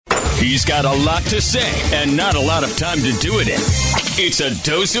He's got a lot to say and not a lot of time to do it in. It's a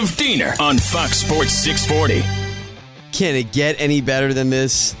dose of Diener on Fox Sports 640. Can it get any better than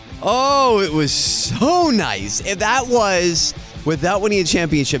this? Oh, it was so nice. If that was, without winning a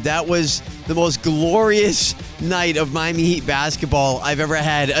championship, that was the most glorious night of Miami Heat basketball I've ever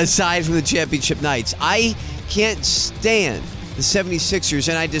had, aside from the championship nights. I can't stand the 76ers,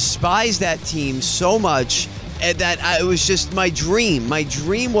 and I despise that team so much that it was just my dream. My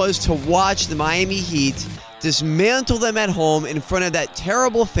dream was to watch the Miami Heat dismantle them at home in front of that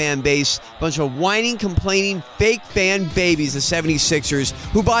terrible fan base, bunch of whining, complaining, fake fan babies, the 76ers,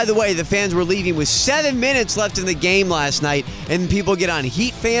 who, by the way, the fans were leaving with 7 minutes left in the game last night, and people get on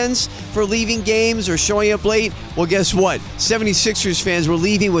Heat fans for leaving games or showing up late. Well, guess what? 76ers fans were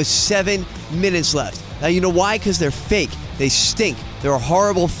leaving with 7 minutes left. Now, you know why? Because they're fake. They stink. They're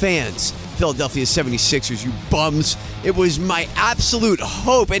horrible fans. Philadelphia 76ers, you bums. It was my absolute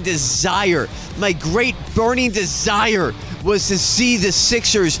hope and desire, my great burning desire, was to see the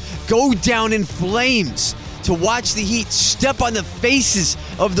Sixers go down in flames, to watch the Heat step on the faces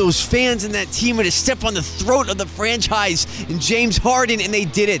of those fans and that team, and to step on the throat of the franchise and James Harden, and they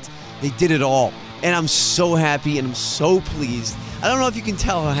did it. They did it all. And I'm so happy and I'm so pleased. I don't know if you can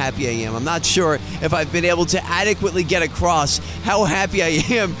tell how happy I am. I'm not sure if I've been able to adequately get across how happy I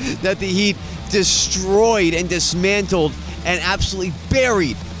am that the Heat destroyed and dismantled and absolutely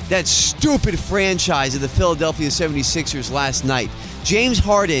buried that stupid franchise of the Philadelphia 76ers last night. James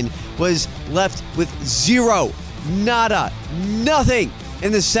Harden was left with zero, nada, nothing.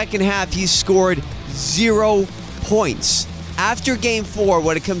 In the second half, he scored 0 points. After Game 4,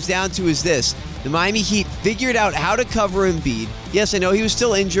 what it comes down to is this. The Miami Heat figured out how to cover Embiid. Yes, I know he was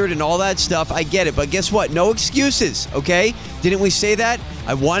still injured and all that stuff. I get it. But guess what? No excuses, okay? Didn't we say that?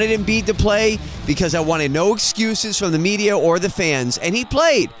 I wanted Embiid to play because I wanted no excuses from the media or the fans. And he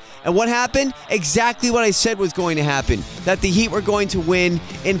played. And what happened? Exactly what I said was going to happen. That the Heat were going to win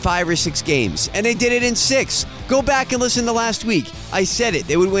in 5 or 6 games. And they did it in 6. Go back and listen to last week. I said it.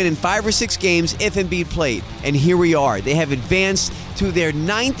 They would win in 5 or 6 games if Embiid played. And here we are. They have advanced to their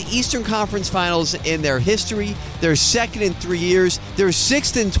 9th Eastern Conference Finals in their history. They're 2nd in 3 years. They're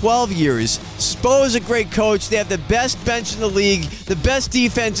 6th in 12 years. Spo is a great coach. They have the best bench in the league, the best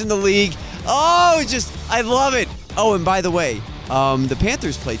defense in the league. Oh, I love it. Oh, and by the way, the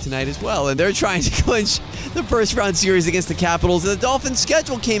Panthers play tonight as well, and they're trying to clinch the first-round series against the Capitals. And the Dolphins'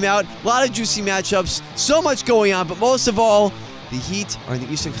 schedule came out. A lot of juicy matchups. So much going on, but most of all, the Heat are in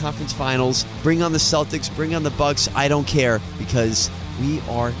the Eastern Conference Finals. Bring on the Celtics. Bring on the Bucks. I don't care because we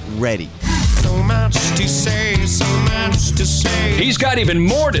are ready. So much to say, so much to say. He's got even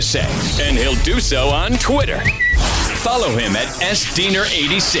more to say, and he'll do so on Twitter. Follow him at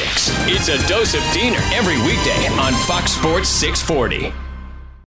SDiener86. It's a dose of Diener every weekday on Fox Sports 640.